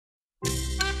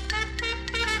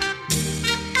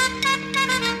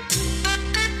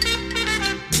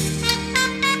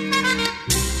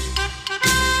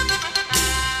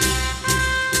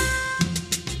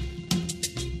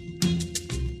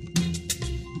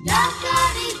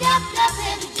Daftari daftar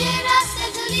jeras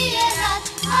edlierat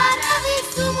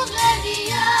aravis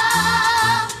umgleria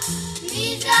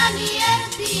Mizani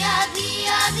ertia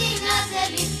dia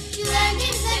dinateli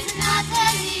Juenim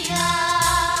zetnatelia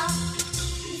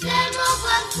Zemo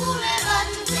qualculevat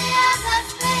zeat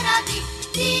asperati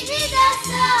Divida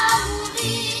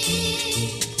samuri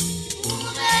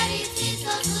Umleris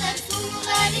isos leps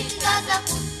umleris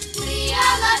gazaput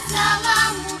Priala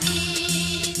salamuri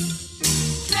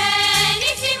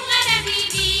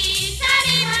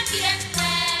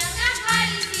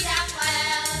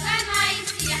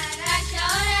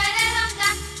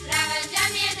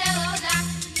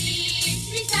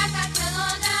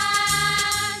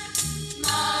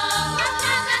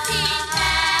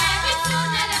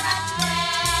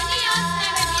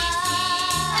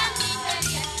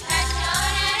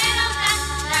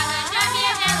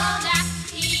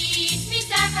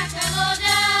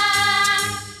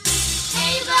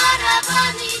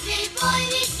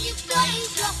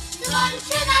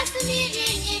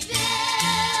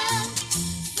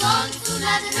Солнцу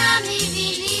над нами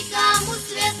великому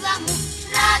светлому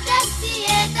радости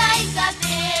этой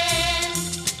годы.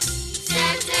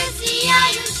 Сердце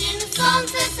сияющим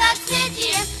солнце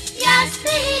соцветием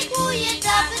ясно ликует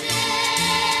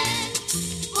апрель.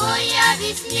 Боя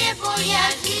весне, боя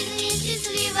жизни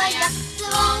счастливая,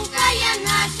 звонкая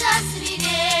наша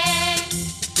свирель.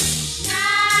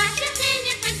 Наши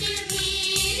цели по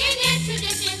мире нет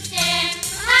чудесен всем,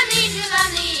 они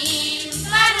желаны им,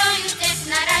 порою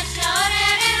тесно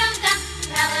расшорены ровно,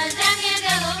 провожание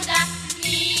голода, и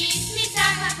смеса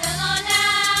как лода.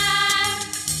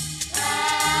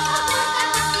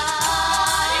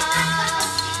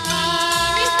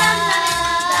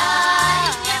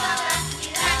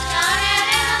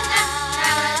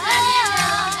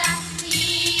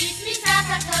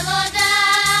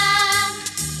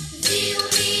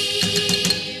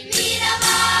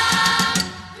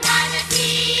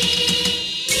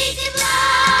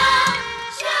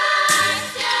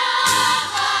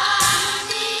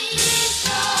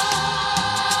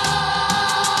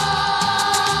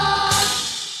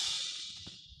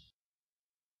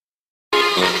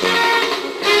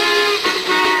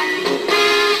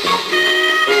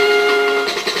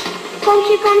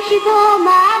 Кончи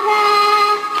помага,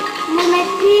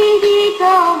 моментини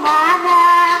помага,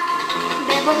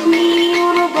 бебо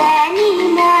миру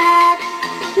бенинат,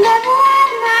 бебо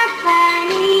армат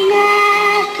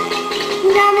бенинат,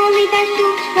 дамо вита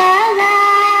шукала,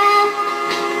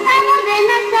 amo de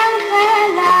na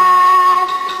salvela,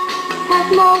 as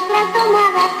mostras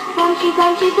tomada, conchi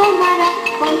pomada,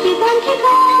 conchi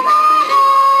pomada,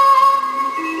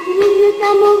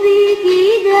 visitamos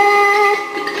vigidas.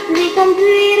 Witam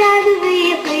rad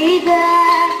wyjechida,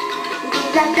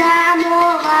 zakamo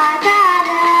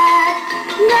watarat,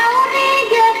 na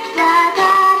urige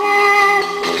watarat,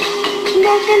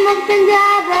 nasze mocen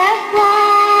dziadę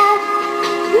wkład,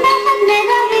 nasza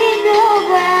zmega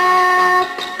widogat,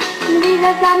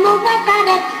 zakamo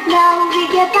watarat, na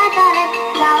urige watarat,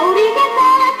 na urige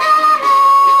watarat.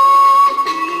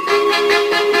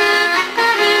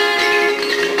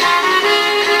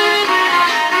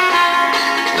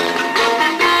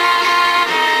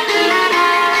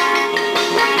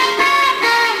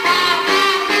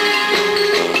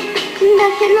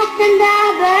 Nocten da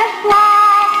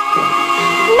besłat,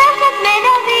 nasze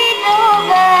zmega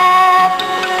widogat,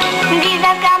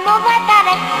 zakamo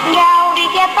watarat, na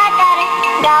urige watarat,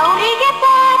 na urige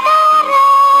watarat.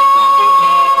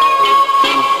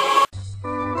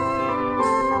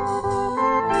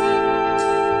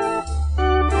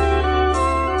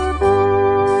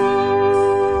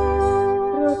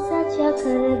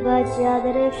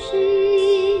 Jadrevši,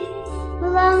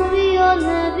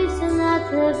 lamvionevis na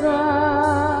teba,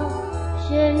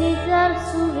 šenitar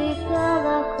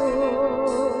suvikalacho,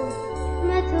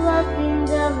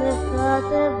 metlatinda mecha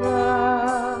teba,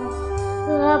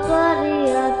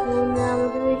 laparia tu nam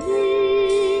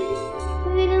dvili,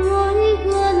 vilmoni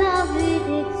gona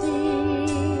vidici,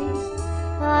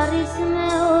 haris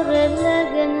meore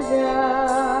legenda,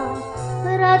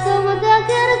 ratom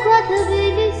dager quat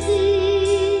vilisi.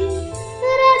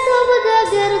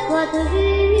 Dager quat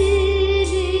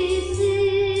vidisi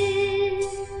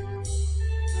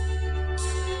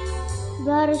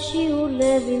Barshi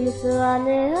ulevim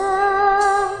zvanea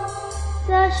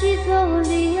Tashito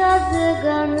liad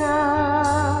gana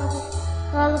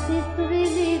Alfit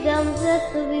vividam zet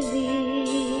vivi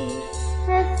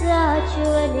Etza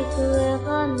chuelik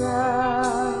lechana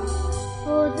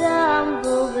Odam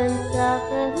boben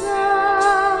sachera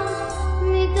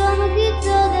Mitom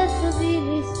gitzodes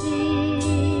vilisi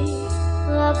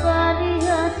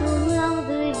Laparia tunam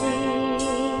dvili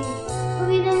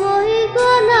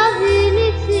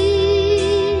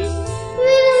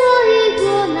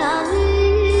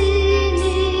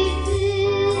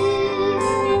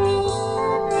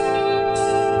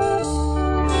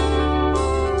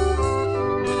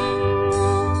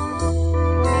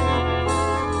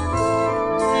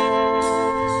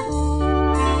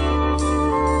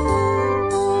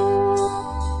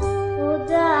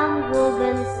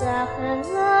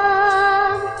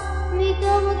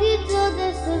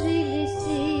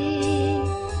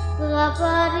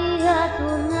Paparia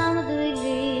tunam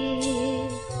dvili,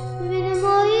 vin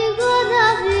moi gona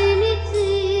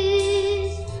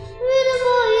vinicis, vin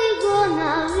moi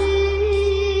gona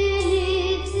vinicis,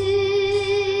 vin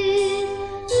moi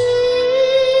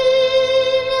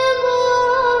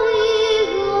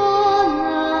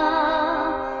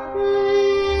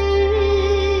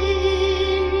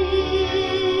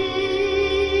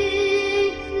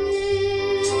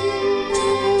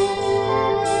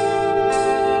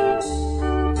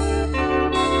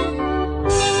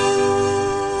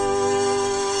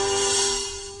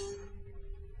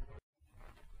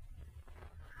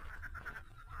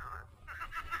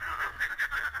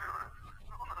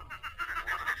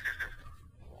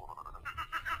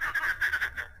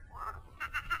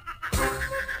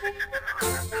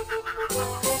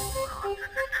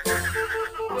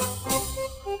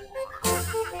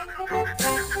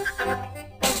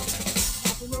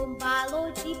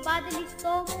gona под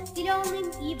листом, зеленым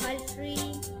и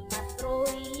большим,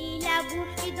 построили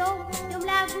лягушки дом, в нем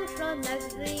лягушонок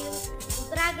жил. С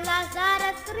утра глаза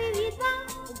раскрыв едва,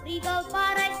 он прыгал по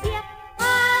росе. А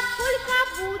сколько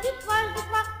будет дважды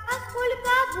два? А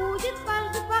сколько будет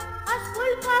дважды два? А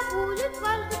сколько будет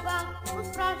дважды два? Он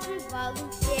спрашивал у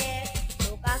всех.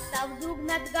 Но как-то вдруг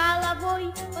над головой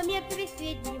померкли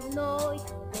свет дневной.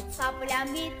 Вот сапля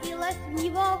метилась в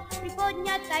него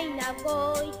приподнятой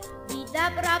ногой. Вида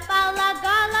пропала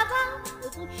голова, но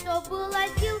тут что было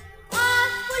сил. А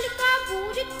сколько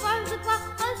будет дважды два?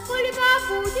 А сколько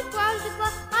будет дважды два?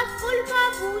 А сколько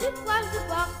будет дважды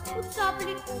два? Тут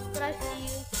саплику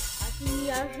спросил. От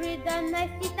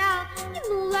неожиданности та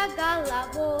кивнула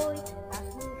головой.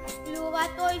 Коснувшись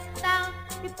клюватой стал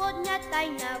приподнятой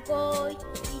ногой.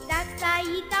 И так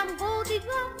стоит там годы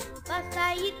два,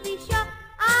 постоит еще.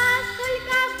 А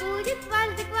сколько будет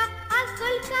дважды два? А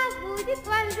сколько будет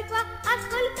дважды два? А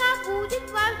сколько будет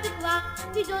дважды два?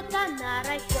 Ведет она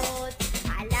расчет.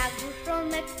 А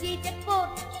лягушонок с тех пор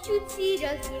чуть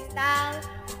серьезней стал.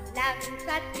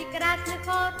 Лягушат прекрасный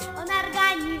хор он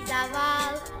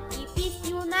организовал. И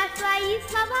песню на свои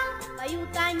слова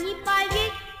поют они,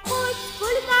 поверь. Вот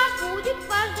сколько будет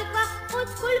дважды два? Вот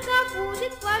сколько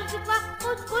будет дважды два?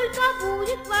 Вот сколько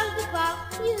будет дважды два?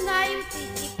 Не знаю ты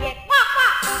теперь.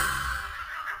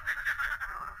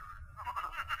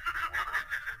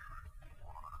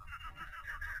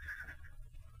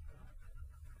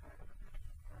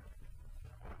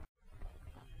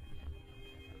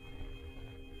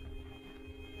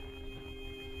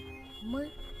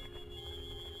 Мы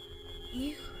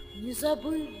их не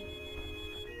забыли,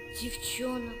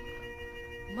 девчонок,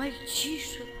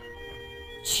 мальчишек,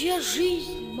 чья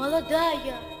жизнь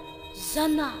молодая за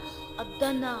нас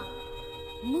отдана.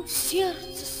 Мы в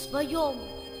сердце своем,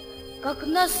 как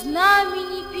на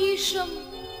знамени пишем,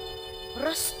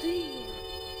 простые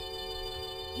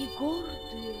и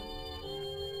гордые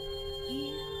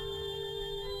их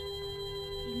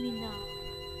имена.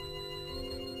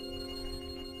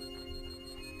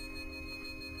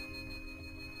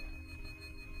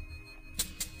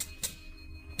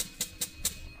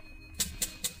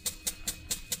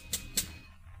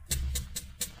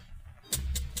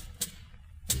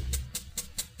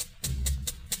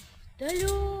 В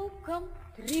далеком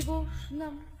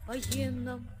тревожном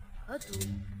военном году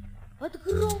под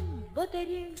гром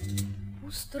батарей у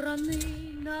страны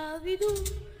на виду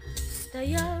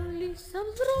стояли со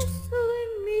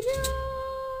взрослыми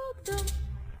рядом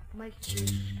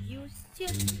мальчишки у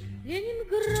стен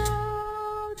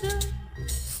Ленинграда.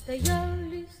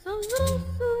 Стояли со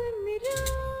взрослыми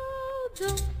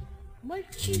рядом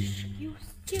мальчишки у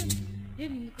стен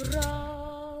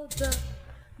Ленинграда.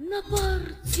 На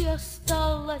парте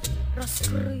осталась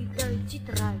раскрытая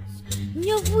тетрадь,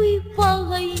 не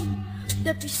выпало им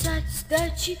дописать,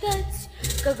 дочитать,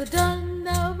 когда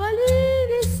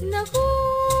навалились на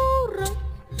город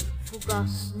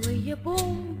фугасные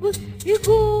бомбы и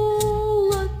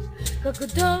голод.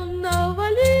 Когда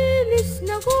навалились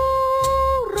на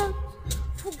город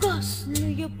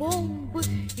фугасные бомбы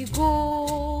и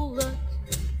голод.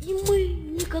 И мы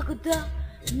никогда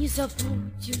не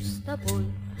забудем с тобой,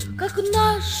 как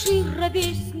наши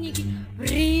ровесники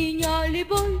приняли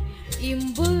бой.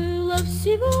 Им было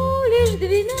всего лишь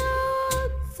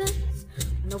 12,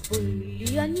 но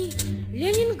были они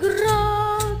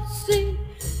ленинградцы.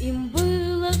 Им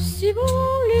было всего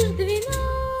лишь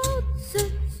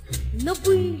 12, но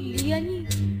были они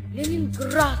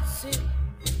ленинградцы.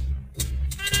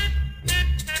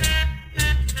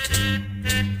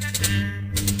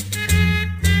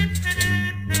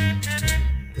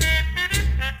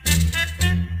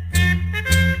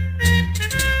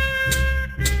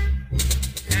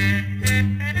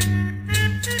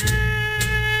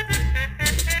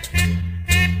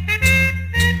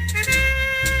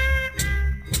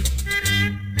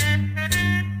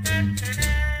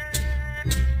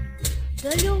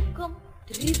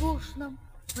 тревожном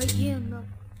военном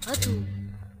аду.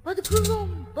 Под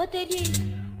гром батарей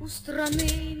у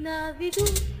страны на виду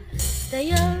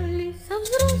стояли со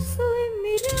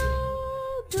взрослыми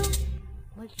рядом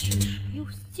мальчишки у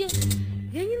стен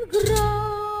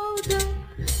Ленинграда.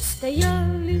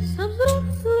 Стояли со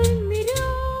взрослыми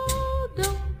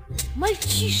рядом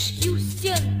мальчишки у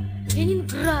стен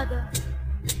Ленинграда.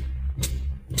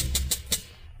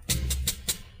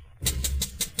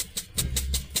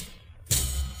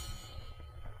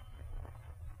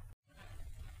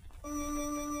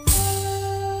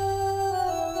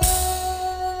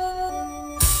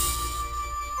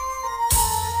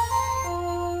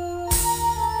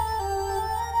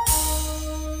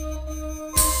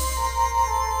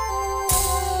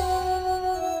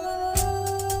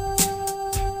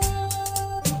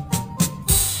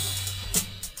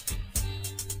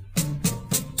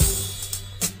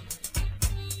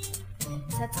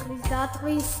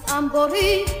 Vis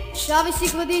ambori, shavi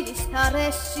sigvadidis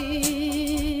tareshi.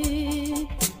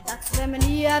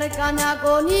 Taksvemni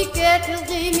arganagoni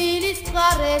ketilgimilis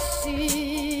tareshi.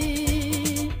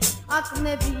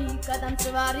 Aknebi kadam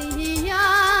tvariya,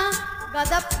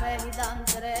 gadapeli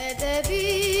dandredebi.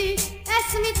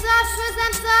 Esmitza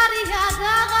shvezem tsariya,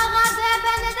 dagagade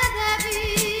benedebi.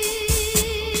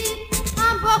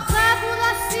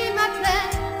 Ambokhabula simakle,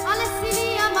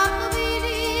 alesiniya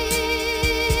makvili.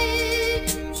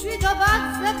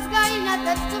 Zepskaina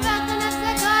tetsvetna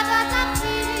segada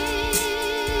tapiri.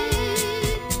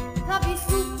 Tabi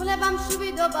suplebam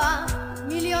shvidoba,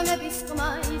 milionebis kma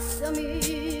ismis.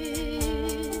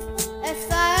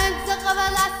 Esa enza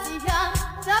qavalasiya,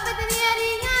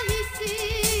 tabednieriya isi.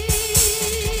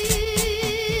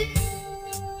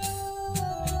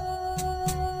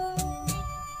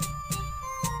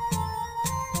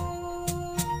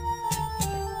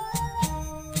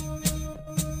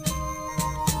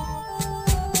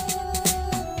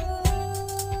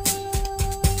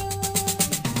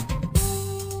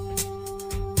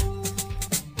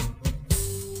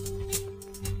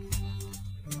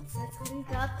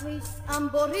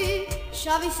 Ambori,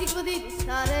 shavi sigvadidis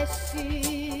tareshi.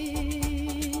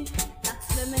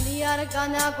 Taksvemni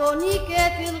arganagoni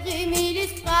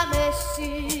ketilgimilis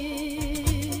tareshi.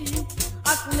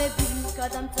 Aknebi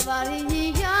kadam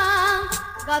tvariya,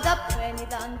 gadapeni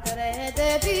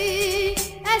dandredebi.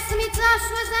 Esmitza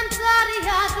shvezem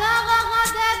tsariya,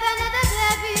 dagagade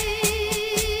benedebi.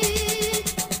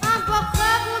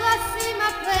 Ambokhabula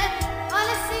simakle,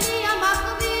 alesiniya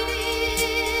makvili.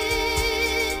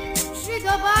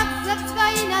 Shvidobak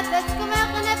zepskaina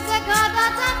tetsvekne segada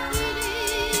tapiri.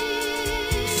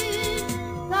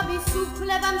 Tabi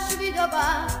suplebam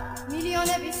shvidobak,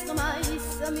 milionebis kma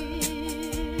ismis.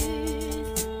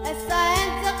 Esa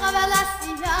enza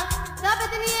qavalasiya,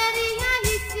 tabednieriya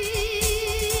isi.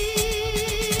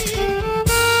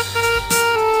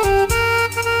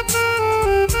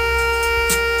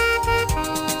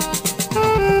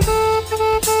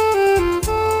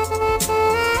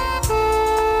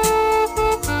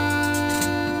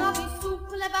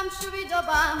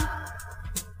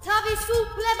 Tavi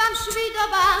suplebam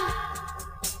shvidobam,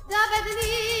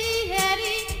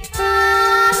 davednieri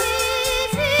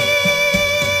ahisi.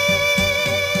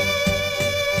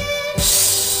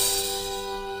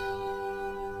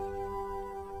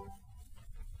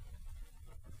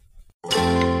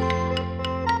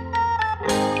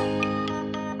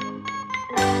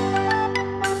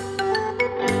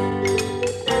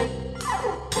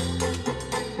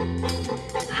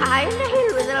 High in the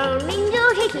hill with a lingo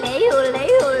hit lay-o,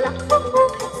 lay-o-la, hoo-hoo.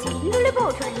 Sitting on the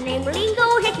boat with a name lingo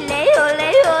hit lay-o,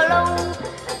 lay-o-lo.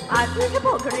 Out with the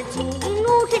boat with a singing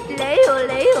hit lay-o,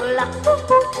 lay-o-la,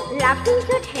 hoo-hoo. Laughing to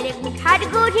the headache, we had to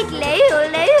go hit lay-o,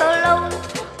 lay-o-lo.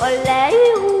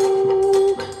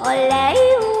 Olay-oo,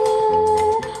 olay-oo,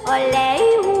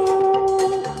 olay-oo,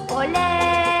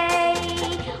 olay,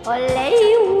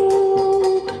 olay-oo,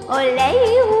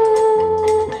 olay-oo,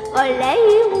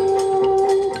 olay-oo.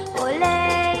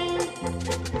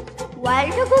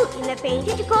 While the boat in the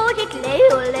painted coat, it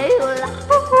lay-o, lay-o-la,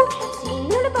 hoo-hoo.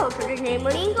 Sing on the boat with the name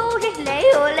lingo, it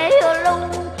lay-o, lay-o-lo.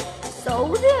 So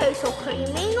there, so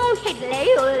creaming on it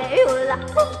lay-o, lay-o-la,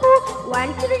 hoo-hoo.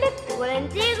 One to the left, one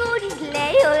to the good, it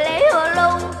lay-o, lay-o-lo.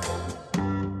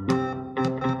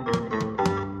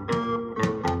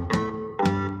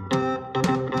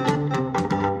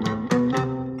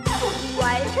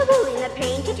 While the boat in the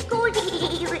painted coat, it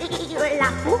lay-o-la,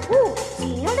 hoo-hoo.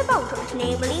 Sing on the boat with the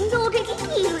name lingo,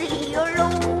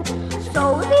 so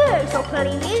there, so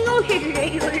cleaning on his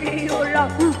lay-o-la,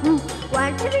 hoo-hoo.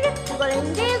 One to the left, one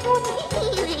to the good,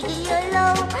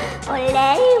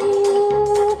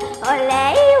 olay-oo,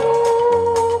 olay-oo,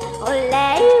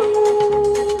 olay-oo.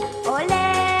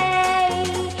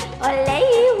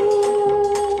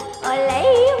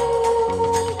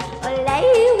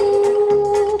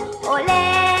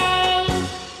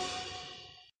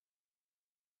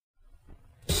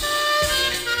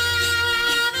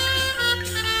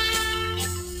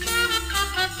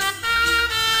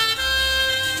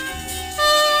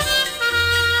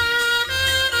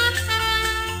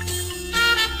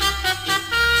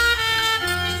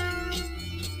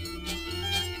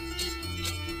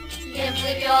 Небом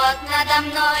живет надо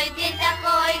мной день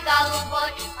такой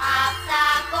голубой, ах,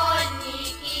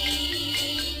 сокольники.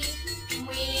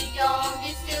 Мы идем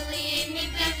веселыми,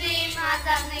 бежим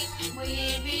озорны, мы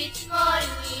ведь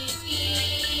школьники.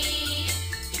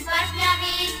 Башня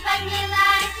ведь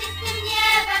поднялась, чистым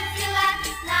небом взяла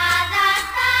над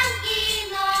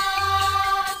Останкино.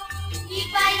 И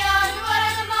поет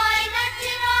город мой над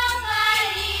широкой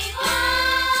рекой.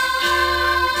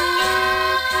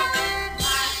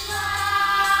 Пошла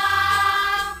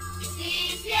ты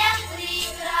всех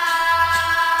прекрасней,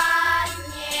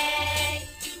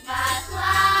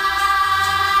 пошла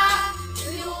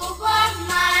любовь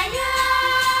моя.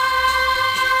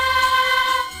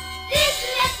 Ты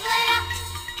светлая,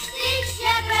 ты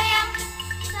щедрая,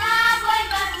 с тобой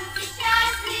горжусь и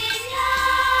счастлив я.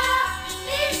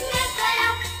 Ты светлая,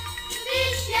 ты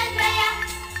щедрая,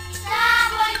 с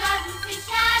тобой горжусь и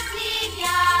счастлив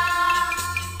я.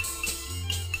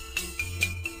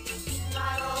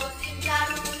 Мороз и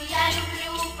жару я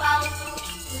люблю поутру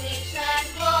слышать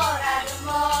город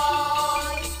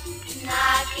мой. На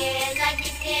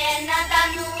Днепре, на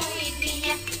Дону и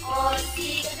Двине он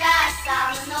всегда со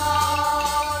мной.